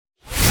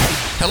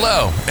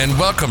Hello, and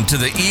welcome to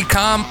the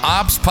eCom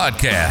Ops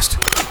Podcast.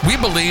 We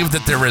believe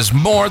that there is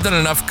more than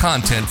enough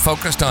content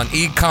focused on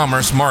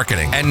e-commerce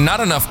marketing and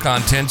not enough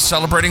content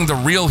celebrating the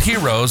real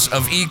heroes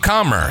of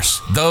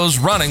e-commerce, those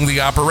running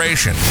the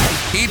operation.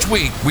 Each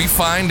week, we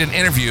find and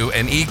interview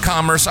an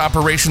e-commerce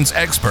operations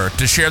expert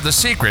to share the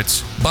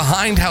secrets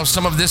behind how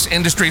some of this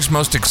industry's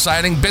most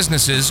exciting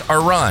businesses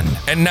are run.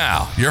 And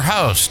now, your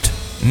host,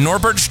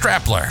 Norbert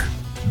Strappler,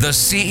 the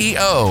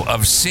CEO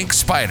of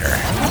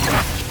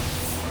SyncSpider.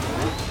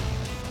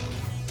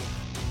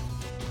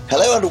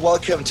 Hello and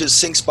welcome to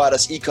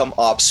SyncSpider's eCom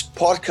Ops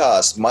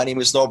podcast. My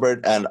name is Norbert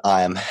and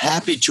I am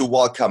happy to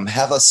welcome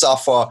Heather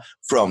Saffer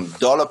from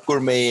Dollop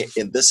Gourmet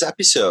in this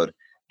episode.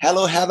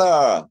 Hello,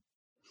 Heather.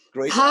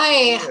 Great.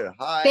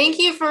 Hi. Thank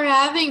you for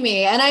having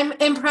me. And I'm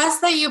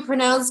impressed that you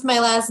pronounced my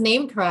last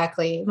name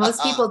correctly.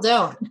 Most people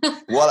don't.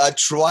 Well, I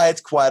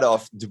tried quite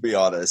often, to be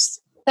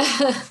honest.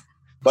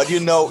 But you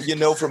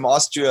know from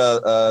Austria,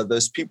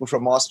 there's people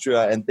from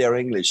Austria and they're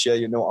English. Yeah,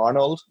 you know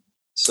Arnold.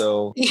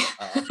 So...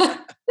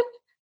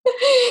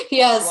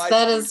 Yes,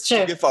 that is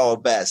true. Give our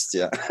best,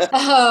 yeah.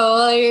 Oh,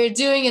 well, you're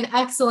doing an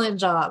excellent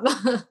job.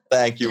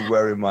 Thank you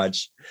very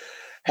much.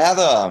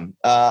 Heather,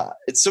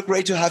 it's so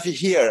great to have you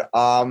here.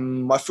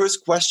 My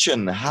first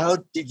question, how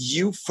did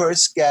you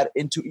first get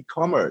into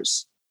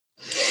e-commerce?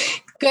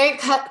 Great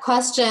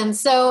question.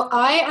 So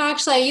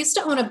I used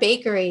to own a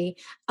bakery,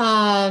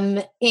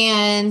 and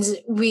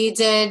we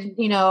did,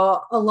 a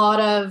lot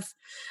of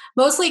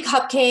mostly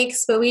cupcakes,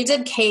 but we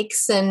did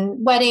cakes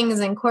and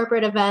weddings and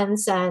corporate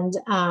events. And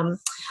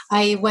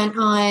I went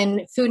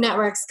on Food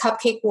Network's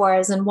Cupcake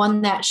Wars and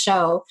won that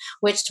show,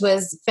 which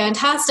was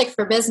fantastic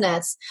for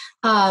business.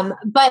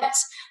 But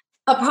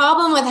a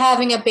problem with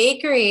having a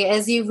bakery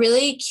is you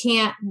really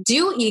can't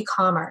do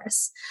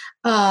e-commerce.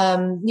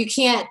 You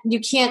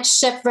can't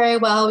ship very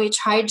well. We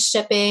tried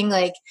shipping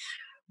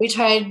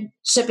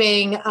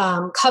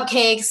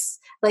cupcakes,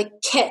 like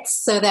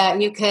kits, so that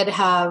you could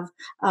have,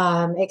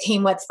 it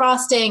came with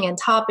frosting and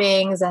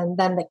toppings and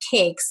then the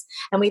cakes,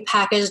 and we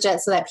packaged it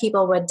so that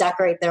people would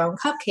decorate their own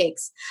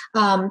cupcakes.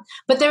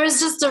 But there was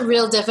just a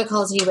real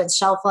difficulty with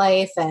shelf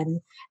life and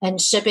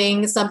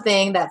shipping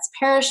something that's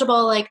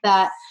perishable like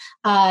that.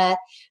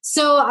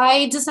 So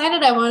I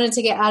decided I wanted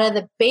to get out of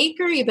the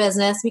bakery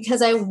business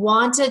because I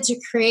wanted to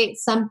create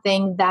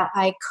something that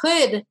I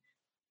could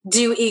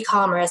do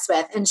e-commerce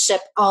with and ship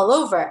all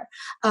over.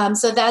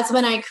 So that's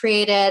when I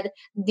created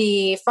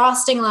the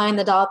frosting line,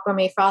 the Dollop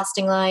Gourmet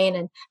frosting line,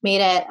 and made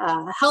it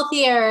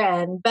healthier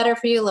and better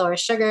for you, lower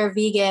sugar,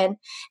 vegan.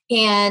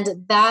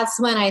 And that's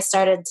when I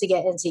started to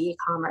get into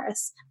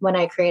e-commerce, when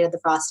I created the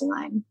frosting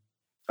line.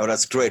 Oh,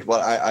 that's great.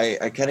 Well,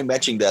 I can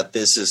imagine that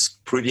this is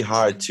pretty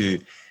hard to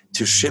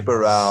ship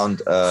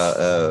around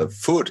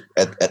food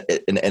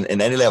in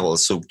any level.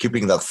 So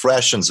keeping that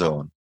fresh and so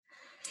on.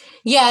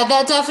 Yeah,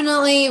 that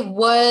definitely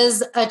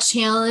was a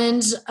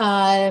challenge.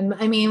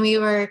 We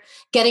were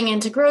getting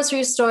into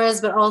grocery stores,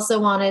 but also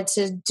wanted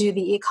to do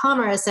the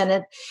e-commerce,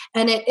 and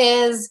it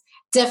is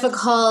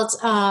difficult.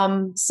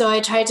 So I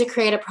tried to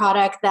create a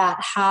product that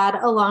had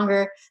a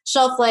longer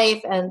shelf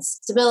life and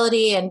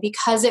stability. And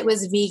because it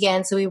was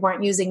vegan, so we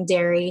weren't using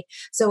dairy,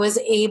 so it was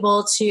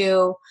able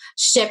to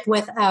ship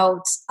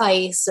without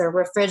ice or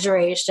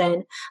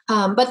refrigeration.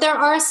 But there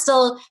are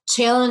still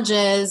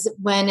challenges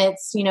when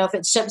it's, if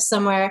it ships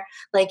somewhere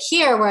like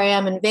here where I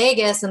am in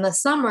Vegas in the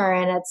summer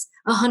and it's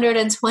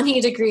 120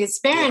 degrees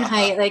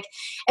Fahrenheit,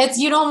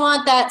 you don't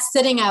want that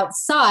sitting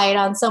outside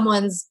on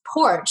someone's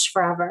porch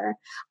forever.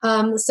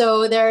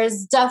 So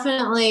there's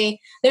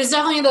definitely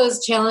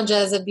those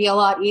challenges. It'd be a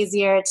lot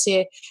easier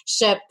to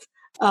ship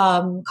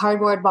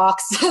cardboard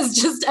boxes,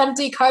 just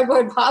empty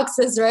cardboard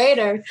boxes, right?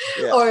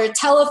 Or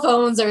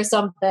telephones or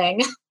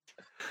something.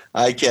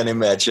 I can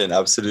imagine,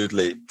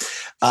 absolutely.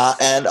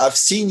 And I've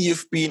seen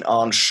you've been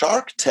on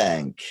Shark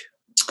Tank.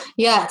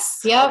 Yes.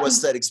 Yep. How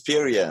was that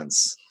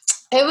experience?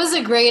 It was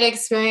a great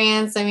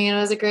experience. It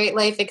was a great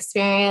life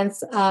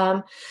experience.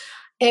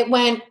 It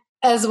went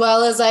as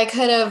well as I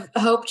could have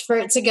hoped for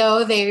it to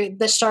go.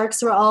 The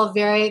sharks were all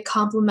very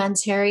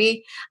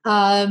complimentary.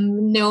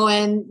 No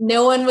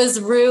one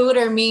was rude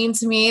or mean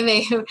to me.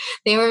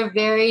 They were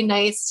very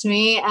nice to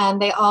me,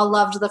 and they all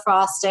loved the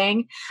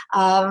frosting.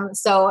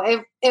 So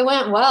it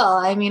went well.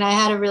 I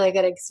had a really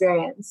good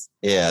experience.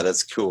 Yeah,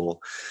 that's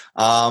cool.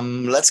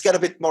 Let's get a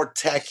bit more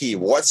techy.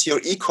 What's your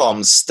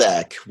e-com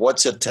stack?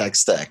 What's your tech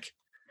stack?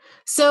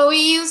 So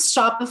we use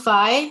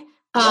Shopify.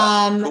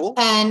 Cool.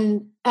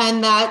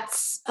 And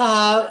that's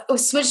we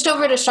switched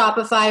over to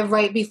Shopify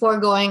right before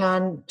going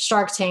on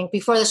Shark Tank,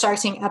 before the Shark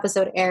Tank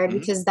episode aired,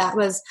 because that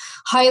was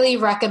highly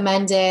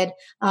recommended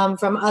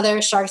from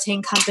other Shark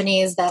Tank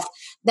companies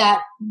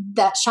that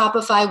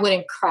Shopify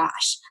wouldn't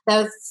crash.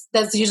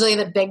 That's usually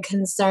the big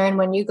concern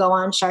when you go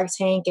on Shark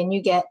Tank and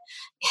you get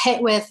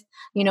hit with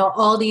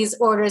all these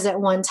orders at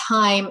one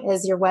time.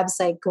 Is your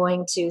website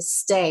going to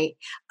stay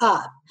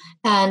up?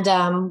 And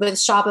with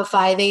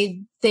Shopify,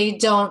 they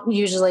don't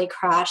usually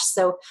crash.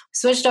 So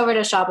switched over to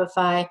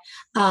Shopify.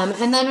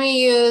 And then we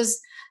use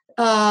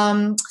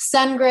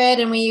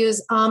SendGrid and we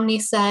use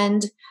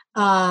OmniSend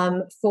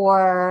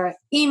for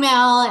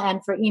email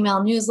and for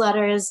email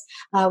newsletters.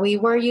 We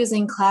were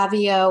using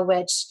Klaviyo,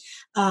 which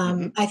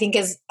I think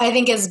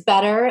is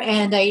better,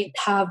 and I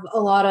have a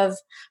lot of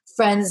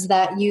friends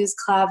that use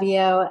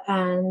Klaviyo,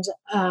 and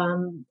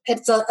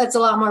it's a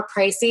lot more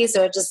pricey.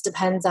 So it just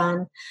depends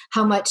on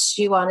how much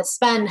you want to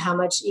spend, how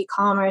much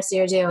e-commerce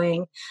you're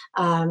doing.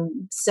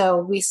 So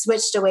we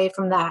switched away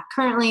from that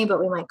currently, but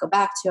we might go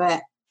back to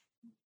it.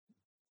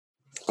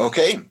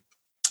 Okay,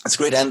 that's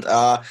great. And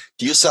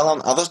do you sell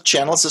on other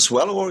channels as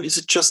well, or is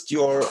it just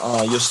your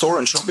store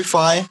on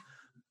Shopify?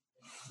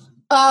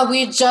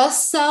 We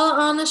just sell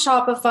on the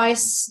Shopify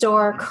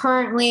store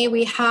currently.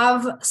 We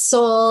have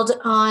sold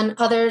on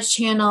other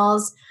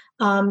channels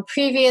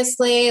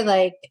previously,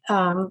 like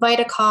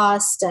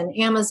Vitacost and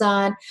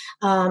Amazon.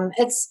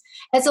 It's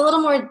a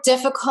little more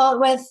difficult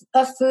with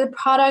a food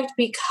product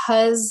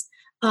because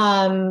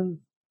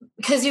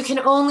you can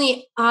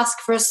only ask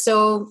for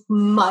so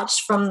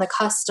much from the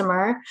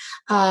customer.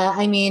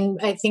 I mean,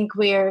 I think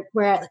we're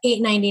at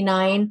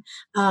 $8.99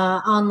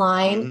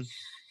 online. Mm-hmm.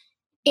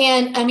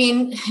 And I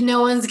mean, no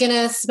one's going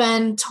to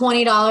spend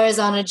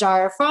 $20 on a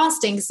jar of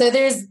frosting. So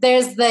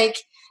there's like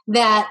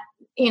that,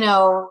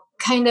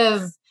 kind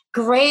of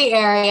gray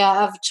area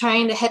of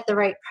trying to hit the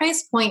right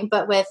price point.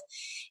 But with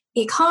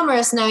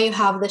e-commerce, now you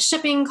have the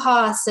shipping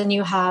costs, and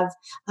you have,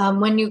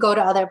 when you go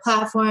to other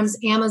platforms,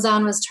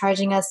 Amazon was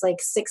charging us like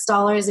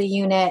 $6 a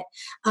unit.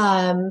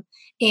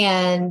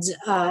 And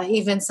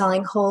even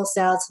selling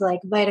wholesale to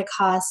like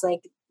Vitacost,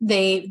 like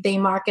they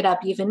mark it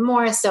up even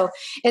more. So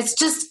it's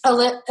just a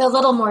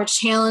little more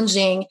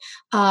challenging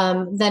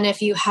than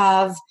if you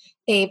have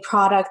a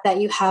product that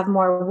you have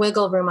more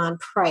wiggle room on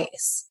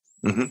price.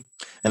 Mm-hmm.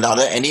 And are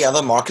there any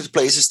other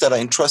marketplaces that are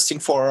interesting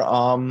for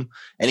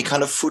any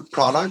kind of food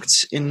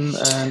products in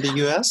the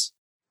US?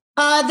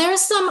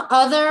 There's some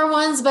other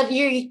ones, but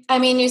you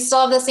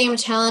still have the same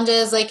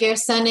challenges. Like you're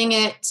sending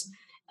it,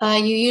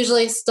 you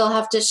usually still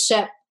have to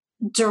ship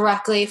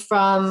directly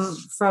from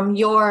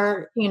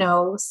your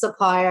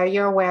supplier,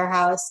 your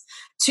warehouse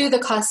to the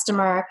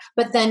customer,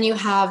 but then you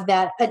have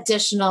that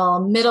additional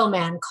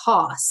middleman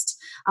cost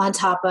on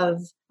top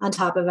of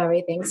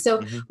everything. So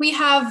mm-hmm.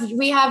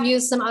 we have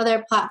used some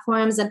other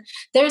platforms, and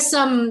there's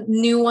some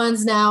new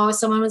ones now.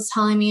 Someone was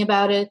telling me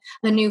about a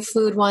new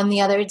food one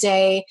the other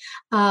day,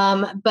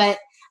 but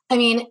I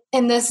mean,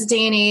 in this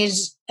day and age,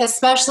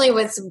 especially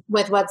with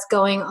what's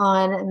going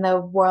on in the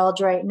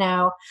world right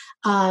now,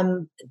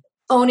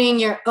 owning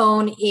your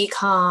own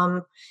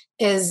e-com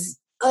is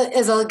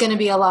going to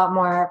be a lot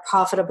more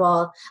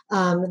profitable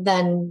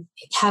than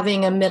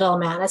having a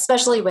middleman,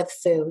 especially with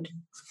food.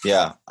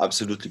 Yeah,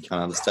 absolutely, can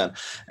understand.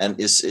 And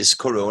is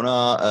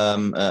Corona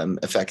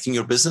affecting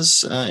your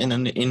business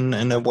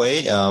in a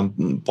way,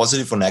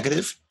 positive or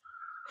negative?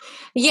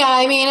 Yeah,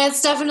 I mean,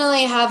 it's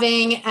definitely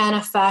having an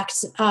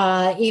effect.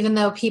 Even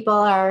though people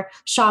are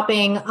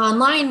shopping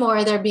online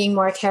more, they're being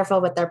more careful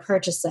with their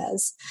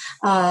purchases.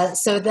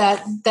 So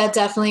that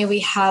definitely we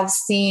have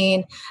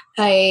seen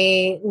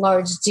a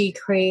large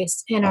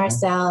decrease in our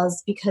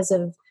sales because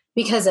of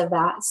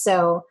that.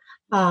 So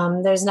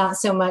there's not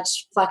so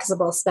much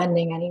flexible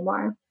spending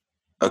anymore.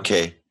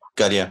 Okay.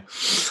 Got you.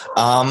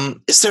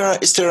 Is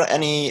there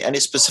any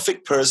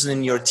specific person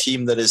in your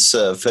team that is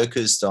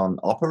focused on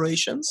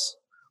operations?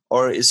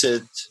 Or is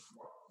it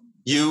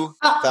you,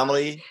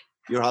 family,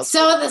 your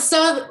husband?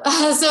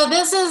 So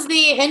this is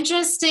the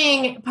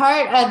interesting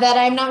part that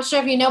I'm not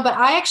sure if you know, but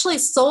I actually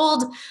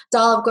sold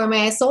Dollop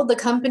Gourmet. I sold the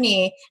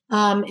company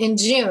in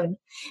June,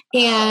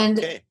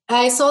 and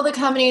I sold the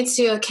company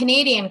to a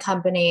Canadian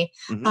company.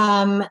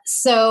 Mm-hmm.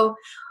 So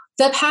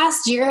the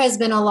past year has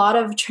been a lot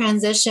of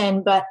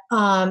transition, but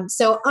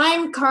so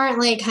I'm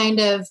currently kind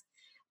of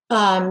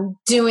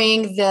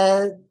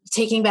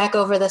taking back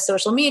over the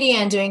social media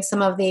and doing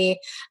some of the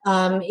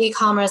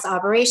e-commerce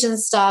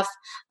operations stuff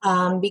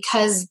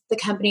because the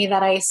company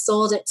that I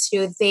sold it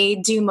to, they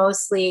do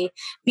mostly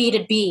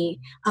B2B.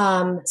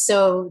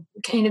 So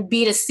kind of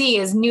B2C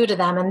is new to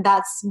them. And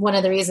that's one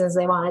of the reasons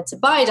they wanted to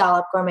buy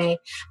Dollop Gourmet.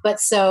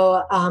 But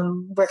so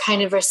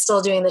we're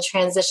still doing the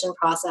transition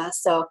process.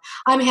 So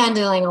I'm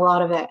handling a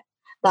lot of it,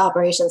 the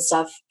operations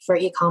stuff for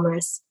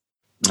e-commerce.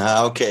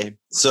 Okay.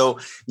 So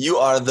you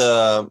are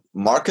the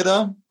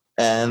marketer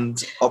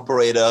and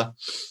operator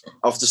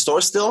of the store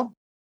still?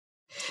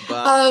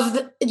 Of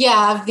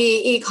the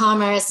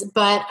e-commerce,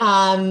 but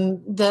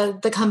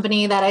the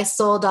company that I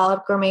sold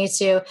Dollop Gourmet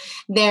to,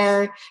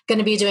 they're going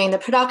to be doing the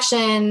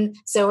production.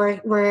 So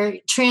we're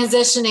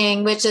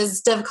transitioning, which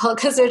is difficult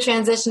because we're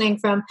transitioning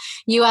from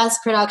U.S.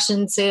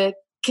 production to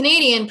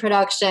Canadian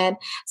production.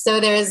 So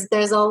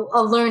there's a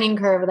learning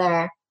curve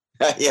there.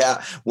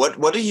 Yeah.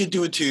 What do you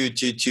do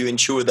to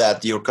ensure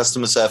that your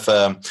customers have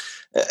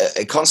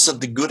a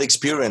constantly good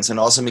experience, an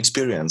awesome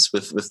experience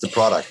with the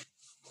product?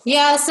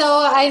 Yeah, so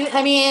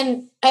I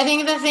mean, I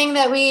think the thing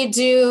that we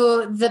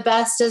do the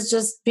best is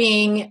just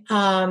being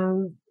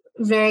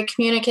very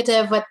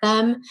communicative with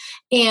them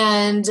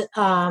and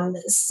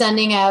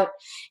sending out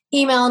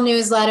email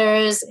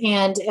newsletters.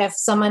 And if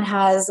someone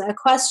has a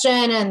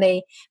question and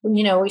they,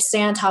 we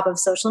stay on top of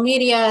social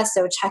media.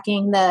 So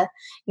checking the,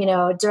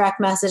 direct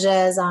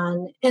messages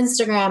on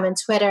Instagram and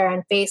Twitter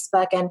and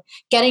Facebook and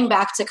getting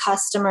back to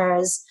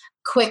customers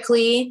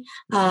quickly.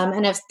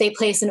 And if they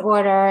place an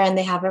order and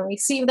they haven't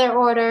received their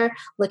order,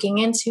 looking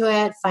into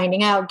it,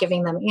 finding out,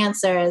 giving them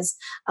answers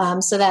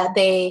so that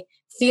they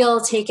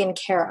feel taken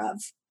care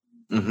of.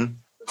 Mm-hmm.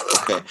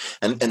 Okay.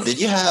 And did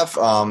you have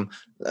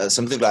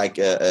something like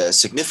a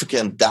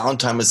significant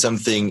downtime or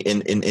something in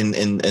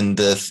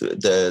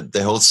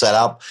the whole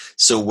setup?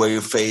 So where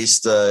you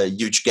faced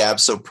huge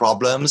gaps or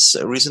problems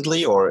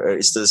recently, or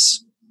is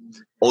this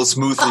all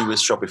smoothly with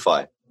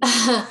Shopify?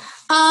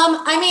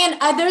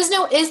 There's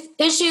no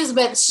issues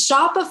with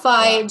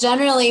Shopify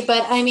generally,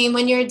 but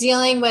when you're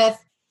dealing with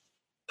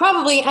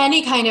probably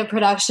any kind of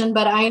production,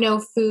 but I know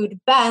food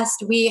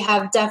best, we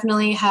have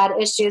definitely had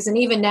issues. And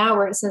even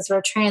now, since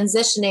we're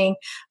transitioning,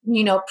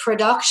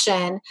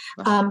 production,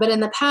 but in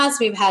the past,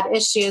 we've had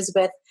issues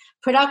with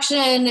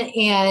production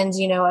and,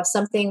 if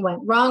something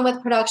went wrong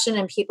with production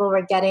and people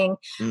were getting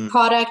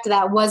product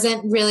that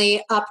wasn't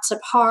really up to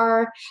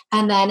par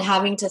and then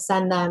having to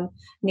send them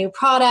new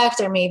product,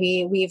 or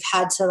maybe we've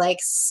had to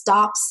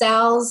stop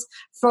sales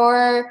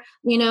for,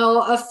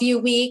 a few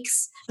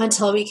weeks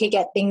until we could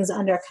get things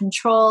under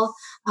control.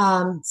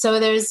 So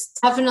there's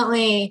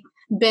definitely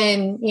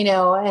been,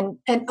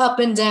 an up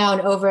and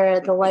down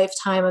over the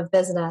lifetime of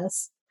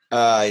business.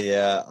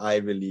 Yeah, I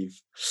believe.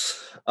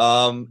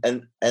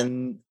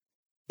 And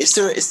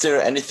is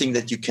there anything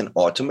that you can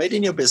automate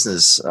in your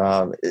business?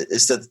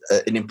 Is that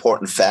an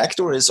important fact,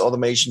 or is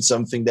automation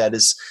something that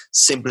is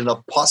simply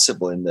not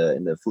possible in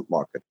the food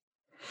market?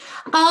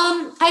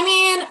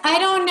 I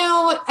don't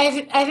know.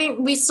 I think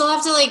we still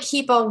have to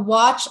keep a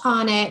watch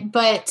on it.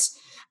 But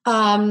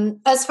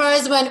as far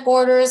as when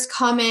orders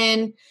come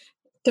in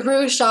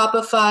through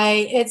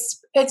Shopify,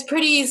 it's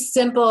pretty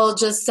simple,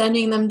 just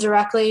sending them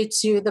directly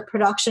to the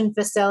production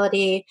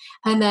facility,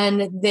 and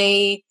then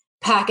they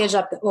package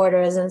up the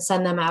orders and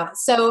send them out.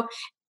 So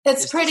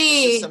it's is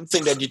pretty... This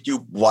something that you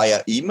do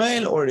via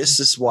email, or is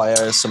this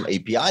via some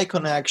API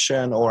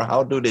connection, or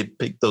how do they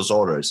pick those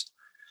orders?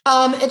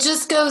 It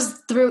just goes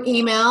through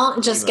email.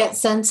 It just gets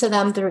sent to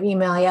them through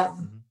email. Yep.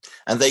 Mm-hmm.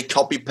 And they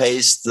copy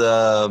paste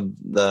the.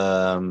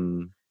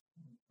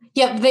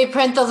 Yep, they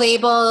print the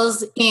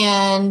labels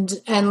and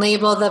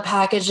label the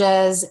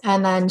packages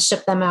and then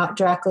ship them out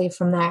directly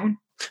from there.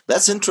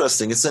 That's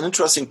interesting. It's an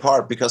interesting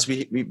part because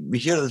we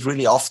hear that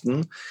really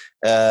often,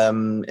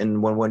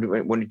 and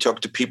when you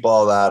talk to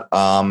people that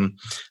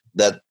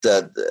that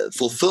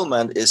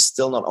fulfillment is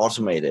still not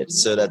automated,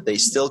 so that they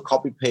still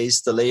copy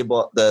paste the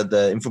label,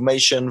 the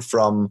information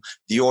from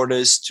the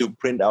orders to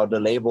print out the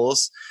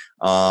labels,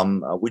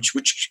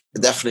 which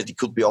definitely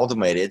could be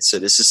automated. So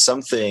this is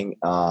something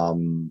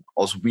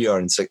also we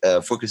are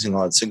focusing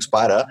on at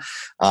SyncSpider.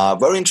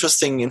 Very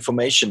interesting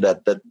information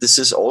that this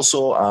is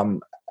also.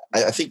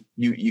 I think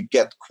you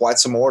get quite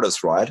some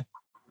orders, right?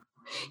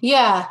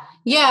 Yeah,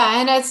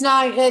 and it's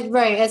not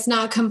right. It's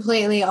not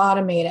completely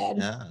automated.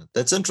 Yeah,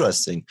 that's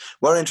interesting.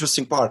 Very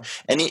interesting part.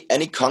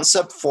 Any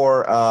concept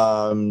for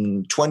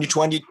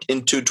 2020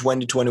 into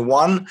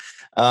 2021?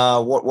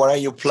 What are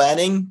you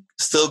planning?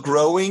 Still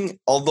growing,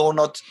 although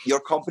not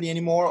your company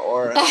anymore,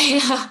 or?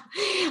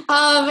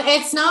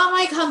 It's not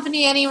my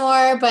company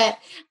anymore, but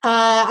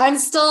I'm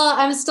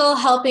still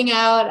helping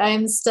out.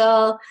 I'm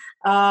still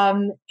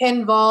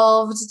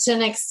involved to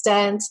an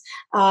extent.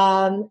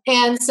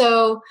 And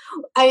so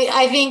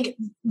I think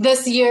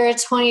this year,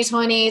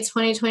 2020,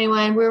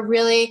 2021, we're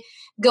really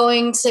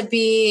going to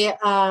be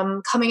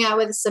coming out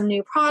with some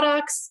new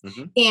products.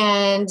 Mm-hmm.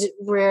 And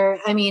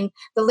the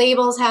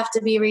labels have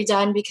to be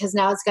redone because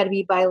now it's got to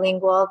be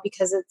bilingual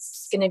because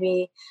it's going to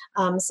be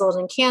sold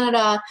in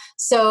Canada.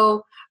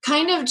 So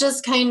kind of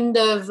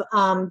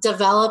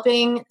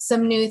developing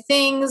some new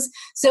things.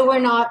 So we're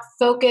not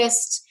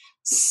focused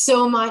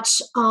so much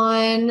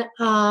on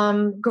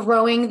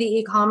growing the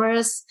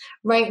e-commerce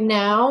right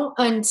now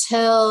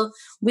until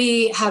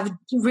we have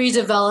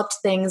redeveloped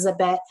things a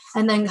bit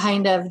and then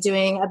kind of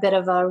doing a bit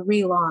of a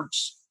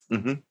relaunch.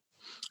 Mm-hmm.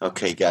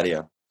 Okay, got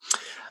you.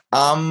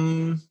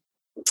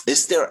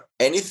 Is there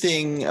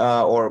anything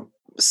or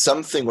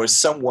something or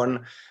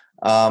someone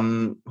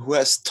who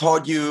has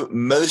taught you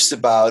most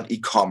about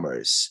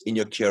e-commerce in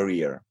your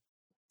career?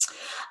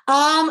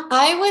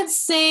 I would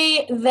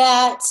say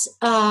that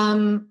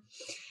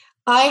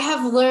I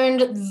have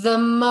learned the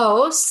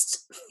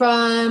most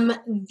from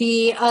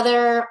the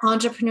other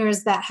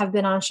entrepreneurs that have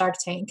been on Shark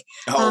Tank.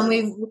 Oh.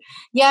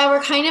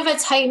 We're kind of a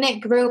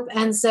tight-knit group.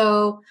 And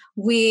so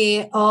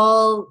we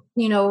all,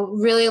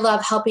 really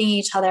love helping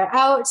each other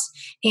out.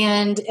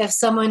 And if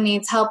someone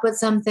needs help with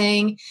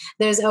something,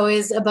 there's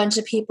always a bunch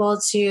of people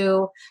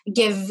to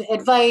give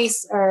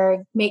advice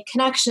or make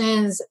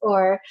connections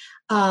or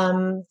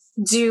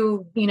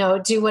do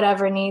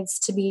whatever needs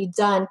to be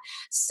done.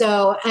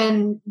 So,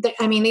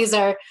 these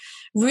are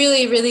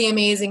really, really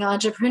amazing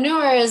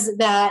entrepreneurs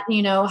that,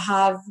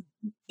 have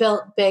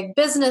built big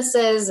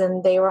businesses,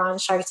 and they were on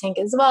Shark Tank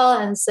as well.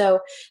 And so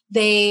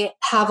they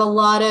have a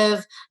lot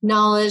of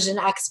knowledge and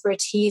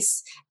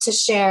expertise to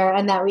share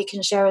and that we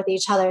can share with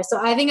each other. So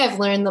I think I've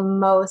learned the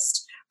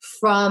most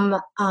from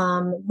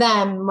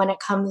them when it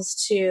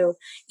comes to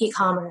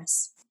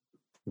e-commerce.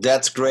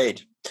 That's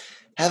great.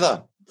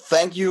 Heather,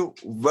 thank you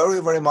very,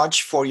 very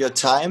much for your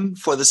time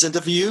for this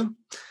interview.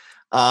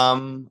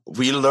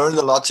 We learned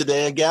a lot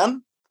today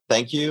again.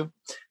 Thank you.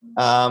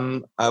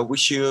 I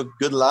wish you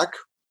good luck.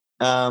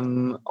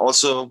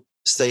 Also,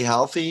 stay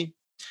healthy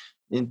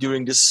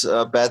during this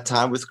bad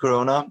time with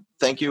Corona.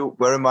 Thank you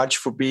very much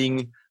for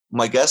being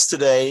my guest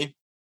today.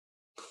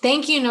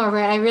 Thank you,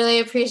 Norbert. I really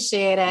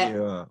appreciate it.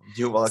 Yeah,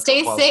 you're welcome.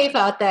 Stay safe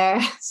out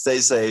there. Stay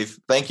safe.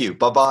 Thank you.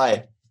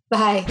 Bye-bye.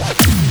 Bye.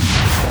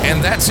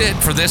 And that's it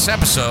for this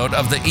episode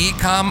of the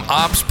eCom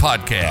Ops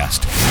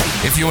Podcast.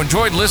 If you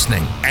enjoyed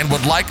listening and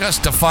would like us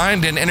to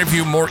find and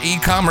interview more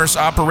e-commerce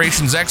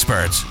operations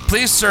experts,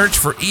 please search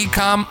for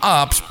eCom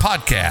Ops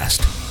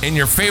Podcast in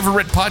your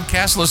favorite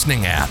podcast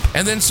listening app,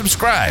 and then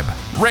subscribe,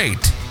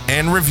 rate,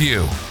 and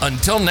review.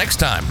 Until next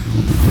time.